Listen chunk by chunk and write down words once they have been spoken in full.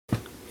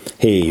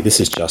Hey, this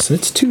is Justin.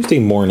 It's Tuesday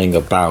morning,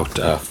 about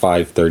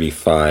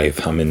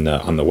 5:35. I'm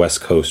on the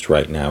West Coast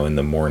right now in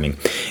the morning,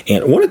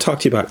 and I want to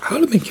talk to you about how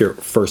to make your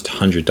first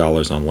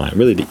 $100 online.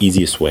 Really, the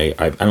easiest way.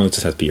 I don't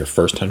just have to be your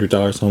first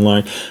 $100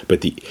 online,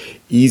 but the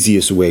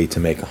easiest way to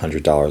make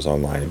 $100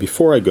 online. And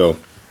before I go,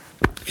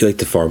 if you'd like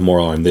to follow more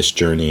on this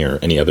journey or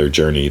any other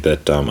journey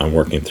that I'm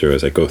working through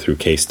as I go through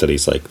case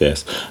studies like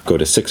this, go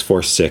to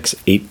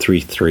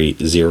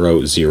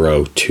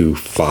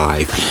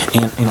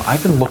 646-833-0025. And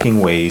I've been looking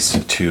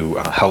ways to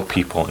help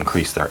people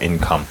increase their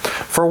income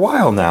for a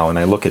while now, and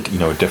I look at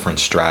different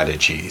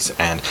strategies.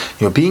 And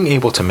being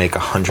able to make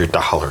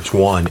 $100,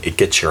 one, it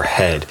gets your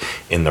head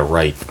in the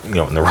right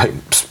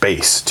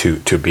space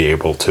to be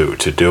able to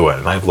do it.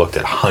 And I've looked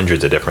at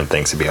hundreds of different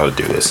things to be able to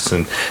do this,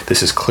 and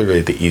this is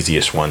clearly the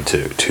easiest one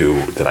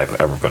that I've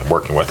ever been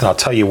working with. And I'll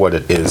tell you what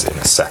it is in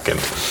a second.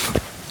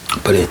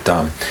 But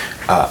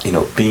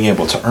being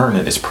able to earn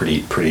it is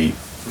pretty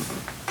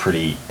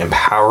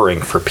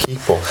empowering for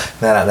people.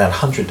 That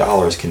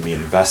 $100 can be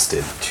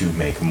invested to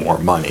make more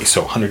money.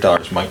 So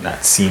 $100 might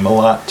not seem a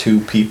lot to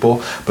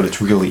people, but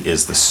it really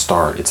is the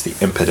start. It's the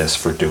impetus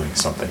for doing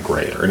something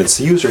greater. And it's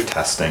user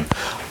testing.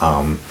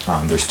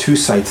 There's two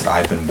sites that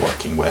I've been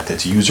working with.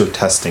 It's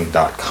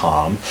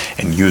usertesting.com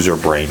and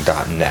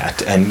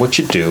userbrain.net. And what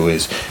you do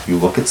is you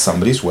look at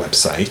somebody's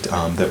website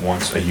that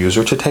wants a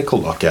user to take a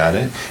look at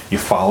it. You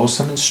follow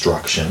some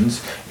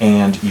instructions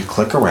and you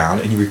click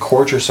around and you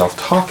record yourself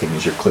talking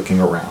as you're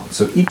clicking around.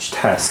 So each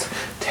test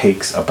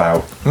takes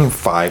about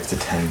 5 to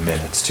 10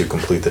 minutes to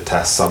complete the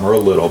test. Some are a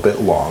little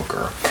bit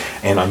longer.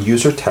 And on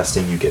user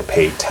testing, you get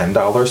paid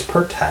 $10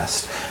 per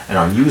test. And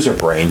on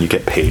UserBrain, you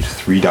get paid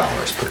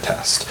 $3 per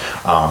test.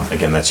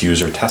 Again, that's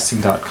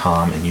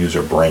usertesting.com and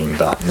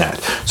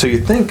userbrain.net. So you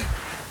think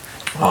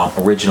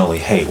originally,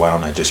 hey, why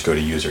don't I just go to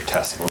user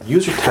testing? Well,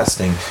 user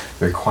testing,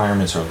 the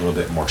requirements are a little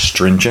bit more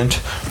stringent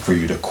for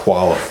you to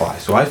qualify.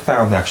 So I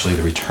found actually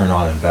the return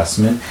on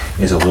investment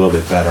is a little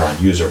bit better on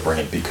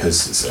UserBrain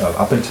because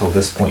up until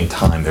this point in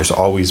time, there's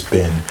always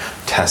been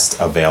tests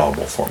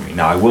available for me.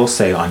 Now, I will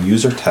say on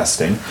user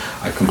testing,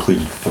 I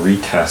completed 3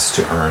 tests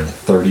to earn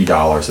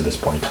 $30 at this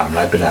point in time. And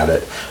I've been at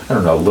it,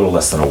 a little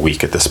less than a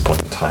week at this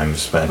point in time,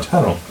 spent,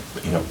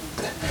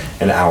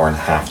 an hour and a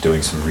half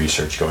doing some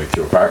research going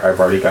through. I've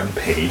already gotten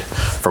paid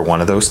for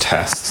one of those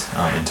tests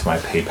into my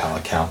PayPal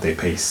account. They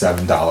pay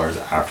 $7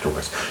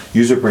 afterwards.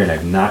 UserBrain,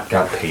 I've not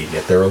got paid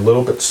yet. They're a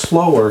little bit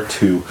slower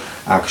to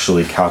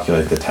actually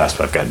calculate the test,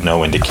 but I've got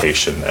no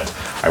indication that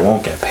I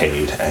won't get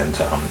paid. And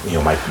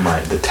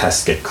the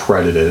tests get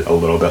credited a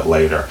little bit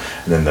later,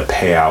 and then the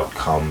payout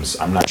comes.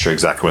 I'm not sure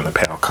exactly when the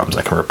payout comes.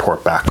 I can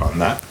report back on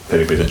that if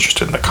anybody's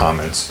interested in the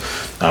comments,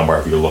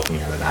 wherever you're looking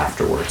at it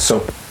afterwards.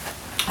 So.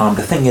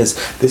 The thing is,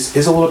 this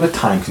is a little bit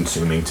time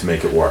consuming to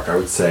make it work. I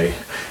would say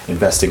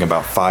investing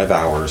about 5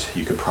 hours,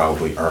 you could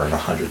probably earn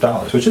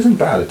 $100, which isn't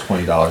bad at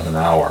 $20 an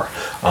hour.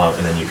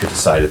 And then you could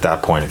decide at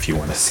that point if you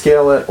want to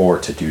scale it or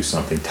to do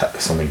something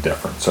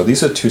different. So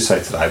these are 2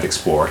 sites that I've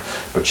explored,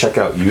 but check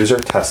out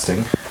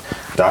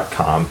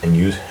usertesting.com and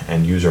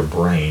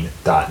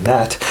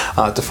userbrain.net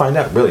to find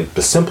out really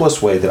the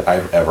simplest way that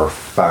I've ever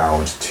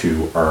found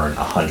to earn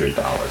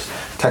 $100.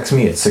 Text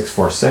me at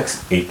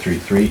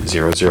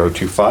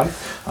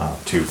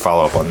 646-833-0025 to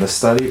follow up on this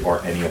study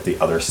or any of the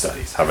other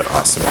studies. Have an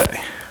awesome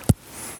day.